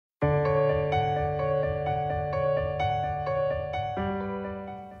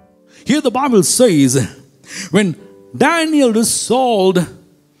Here the Bible says, when Daniel resolved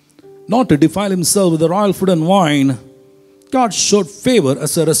not to defile himself with the royal food and wine, God showed favor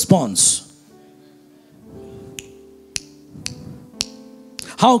as a response.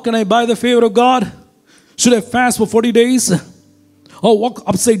 How can I buy the favor of God? Should I fast for 40 days? Or walk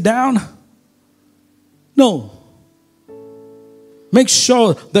upside down? No. Make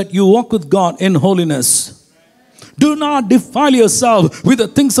sure that you walk with God in holiness. Do not defile yourself with the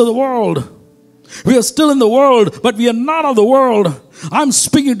things of the world. We are still in the world, but we are not of the world. I'm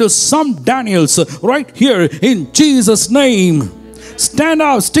speaking to some Daniels right here in Jesus' name. Stand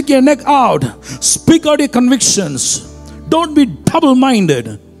out, stick your neck out, speak out your convictions. Don't be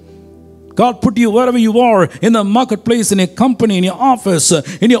double-minded. God put you wherever you are, in the marketplace, in your company, in your office,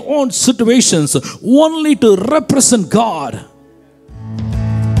 in your own situations, only to represent God.